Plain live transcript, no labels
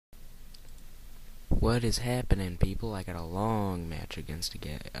What is happening, people? I got a long match against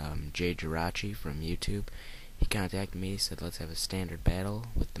JayJirachi from YouTube. He contacted me, said let's have a standard battle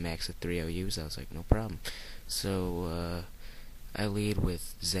with the max of 3 OUs. I was like, no problem. So, I lead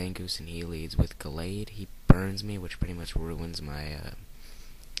with Zangoose and he leads with Gallade. He burns me, which pretty much ruins my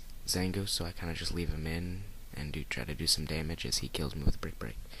Zangoose, so I kind of just leave him in and try to do some damage as he kills me with Brick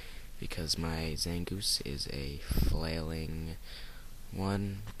Break. Because my Zangoose is a flailing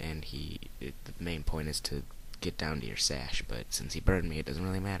one, and the main point is to get down to your sash, but since he burned me, it doesn't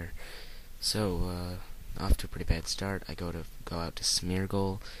really matter. So, off to a pretty bad start. I go out to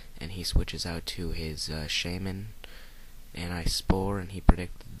Smeargle, and he switches out to his Shaman, and I Spore, and he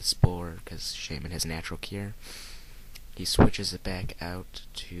predicted the Spore, because Shaman has natural cure. He switches it back out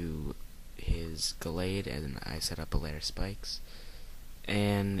to his Gallade, and I set up a layer of spikes,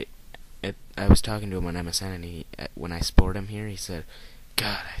 and I was talking to him on MSN, and when I spored him here, he said,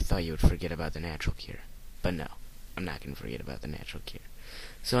 "God, I thought you would forget about the natural cure." But no, I'm not going to forget about the natural cure.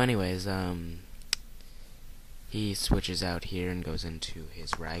 So anyways, he switches out here and goes into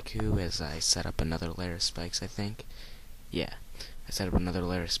his Raikou as I set up another layer of spikes, I think. Yeah, I set up another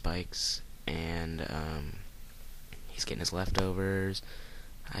layer of spikes, and he's getting his leftovers.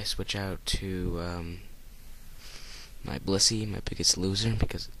 I switch out to my Blissey, my biggest loser,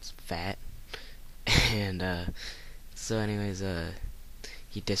 because it's fat. And so anyways,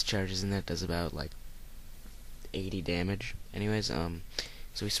 he discharges and that does about like 80 damage. Anyways,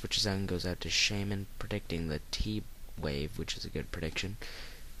 so he switches out and goes out to Shaman, predicting the T-Wave, which is a good prediction.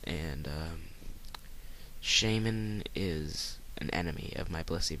 And Shaman is an enemy of my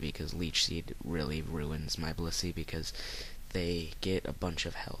Blissey because Leech Seed really ruins my Blissey because they get a bunch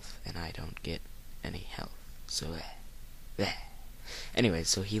of health and I don't get any health. So anyway,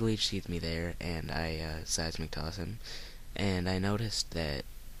 so he Leech Seeds me there, and I Seismic Toss him, and I noticed that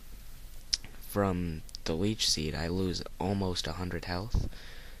from the Leech Seed I lose almost 100 health,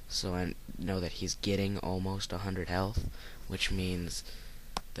 so I know that he's getting almost 100 health, which means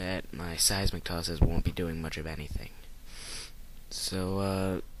that my Seismic Tosses won't be doing much of anything.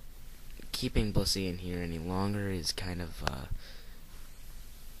 So, keeping Blissey in here any longer is kind of,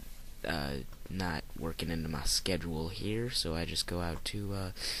 not working into my schedule here, so I just go out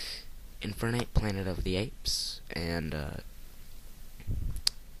to Infernape, Planet of the Apes, and to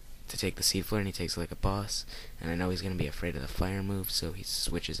take the Seed Flare, and he takes it like a boss, and I know he's going to be afraid of the fire move, so he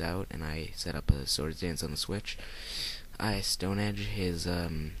switches out, and I set up a Swords Dance on the switch. I Stone Edge his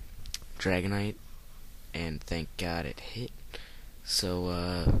Dragonite, and thank God it hit,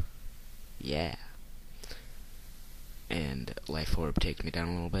 so yeah. And Life Orb takes me down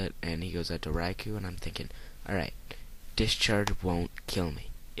a little bit, and he goes out to Raikou, and I'm thinking, alright, Discharge won't kill me.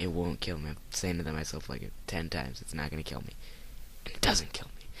 It won't kill me. I'm saying to myself like 10 times, it's not going to kill me. And it doesn't kill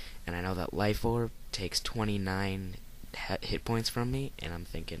me. And I know that Life Orb takes 29 hit points from me, and I'm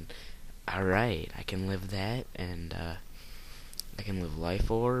thinking, alright, I can live that, and I can live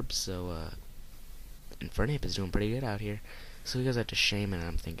Life Orb, so Infernape is doing pretty good out here. So he goes out to Shaman, and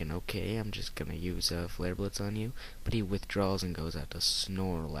I'm thinking, okay, I'm just gonna use Flare Blitz on you, but he withdraws and goes out to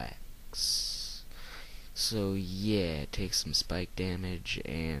Snorlax. So yeah, it takes some spike damage,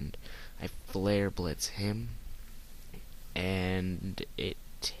 and I Flare Blitz him, and it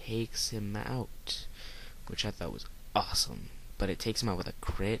takes him out, which I thought was awesome. But it takes him out with a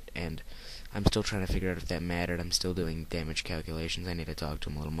crit, and I'm still trying to figure out if that mattered. I'm still doing damage calculations. I need to talk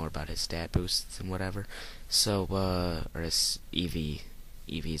to him a little more about his stat boosts and whatever. So, or his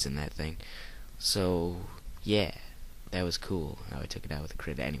EVs and that thing. So, yeah, that was cool how I took it out with a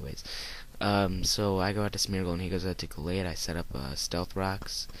crit anyways. So I go out to Smeargle and he goes out to Gallade. I set up Stealth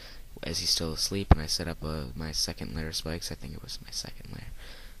Rocks as he's still asleep, and I set up my second layer of spikes. I think it was my second layer.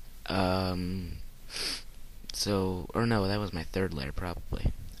 So, or no, that was my third layer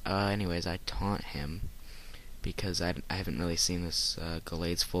probably. Anyways, I taunt him because I haven't really seen this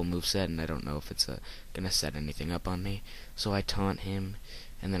Gallade's full moveset, and I don't know if it's gonna set anything up on me. So I taunt him,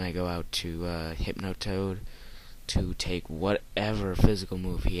 and then I go out to Hypnotoad to take whatever physical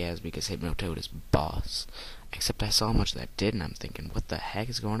move he has because Hypnotoad is boss. Except I saw how much that did, and I'm thinking, what the heck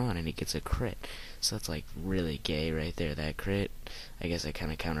is going on? And he gets a crit. So that's like really gay right there, that crit. I guess I kind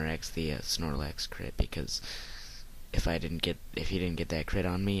of counteracts the Snorlax crit, because if he didn't get that crit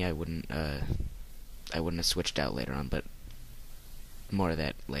on me, I wouldn't have switched out later on, but more of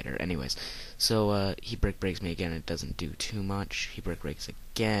that later. Anyways, so he Brick Breaks me again. It doesn't do too much. He Brick Breaks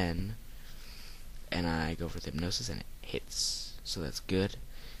again, and I go for the Hypnosis, and it hits. So that's good.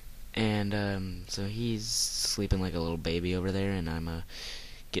 And so he's sleeping like a little baby over there, and I'm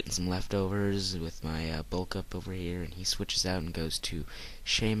getting some leftovers with my bulk up over here, and he switches out and goes to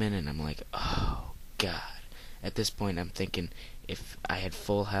Shaman, and I'm like, oh God. At this point, I'm thinking if I had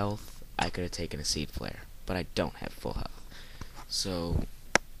full health, I could have taken a seed flare, but I don't have full health. So,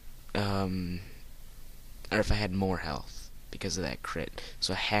 or if I had more health because of that crit.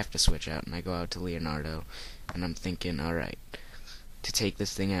 So I have to switch out, and I go out to Leonardo, and I'm thinking, alright, to take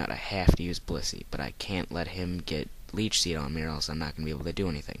this thing out, I have to use Blissey, but I can't let him get Leech Seed on me or else I'm not going to be able to do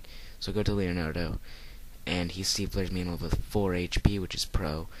anything. So I go to Leonardo, and he seed flares me in with 4 HP, which is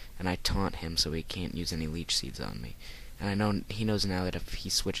pro, and I taunt him so he can't use any Leech Seeds on me. And I know he knows now that if he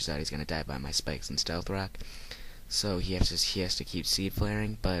switches out, he's going to die by my spikes and Stealth Rock. So he has to keep seed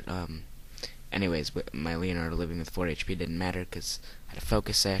flaring, but anyways, my Leonardo living with 4 HP didn't matter because I had a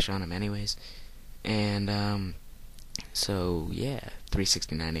focus sash on him anyways. And so yeah,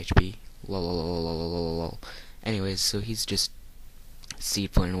 369 HP. Lol. Anyways, so he's just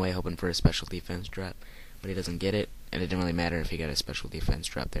seed flaring away, hoping for a special defense drop, but he doesn't get it, and it didn't really matter if he got a special defense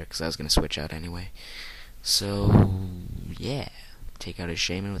drop there because I was gonna switch out anyway. So yeah, take out his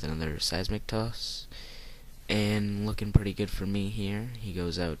Shaman with another Seismic Toss. And looking pretty good for me here. He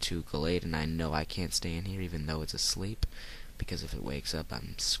goes out to Gallade, and I know I can't stay in here even though it's asleep, because if it wakes up,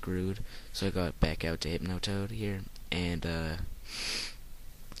 I'm screwed. So I go back out to Hypnotoad here, and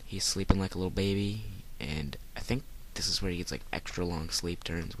he's sleeping like a little baby, and I think this is where he gets like extra long sleep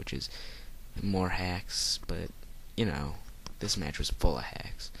turns, which is more hacks, but you know, this match was full of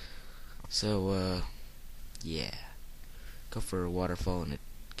hacks. So yeah, go for a Waterfall, and it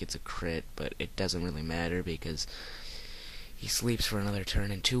gets a crit, but it doesn't really matter because he sleeps for another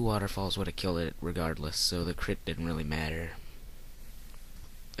turn, and 2 Waterfalls would have killed it regardless, so the crit didn't really matter.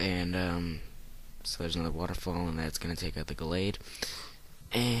 And so there's another Waterfall, and that's gonna take out the Gallade,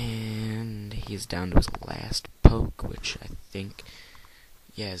 and he's down to his last poke, which I think,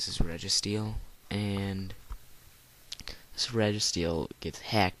 yeah, is his Registeel, and this Registeel gets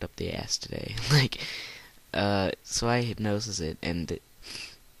hacked up the ass today. So I hypnosis it, and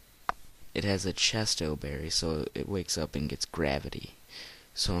it has a Chesto berry, so it wakes up and gets Gravity.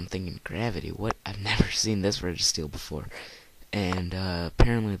 So I'm thinking, Gravity? What? I've never seen this Registeel before. And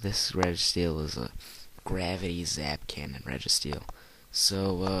apparently this Registeel is a Gravity Zap Cannon Registeel.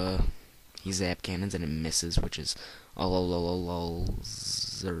 So he Zap Cannons and it misses, which is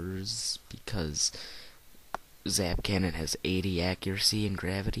zers, because Zap Cannon has 80 accuracy and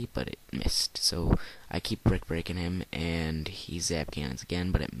gravity, but it missed. So I keep Brick Breaking him, and he Zap Cannons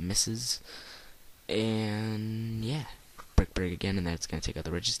again, but it misses. And yeah, Brick Break again, and that's going to take out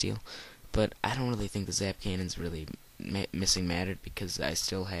the Registeel. But I don't really think the Zap Cannons really missing mattered, because I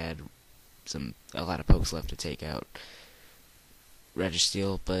still had a lot of pokes left to take out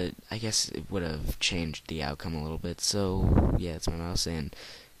Registeel, but I guess it would have changed the outcome a little bit. So yeah, that's my mouse, and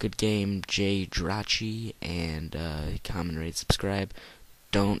good game, JayJirachi, and comment, rate, subscribe.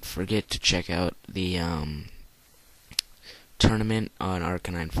 Don't forget to check out the tournament on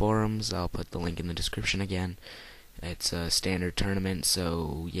Arcanine forums. I'll put the link in the description again. It's a standard tournament,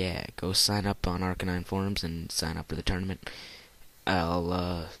 so yeah, go sign up on Arcanine forums and sign up for the tournament.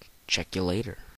 I'll check you later.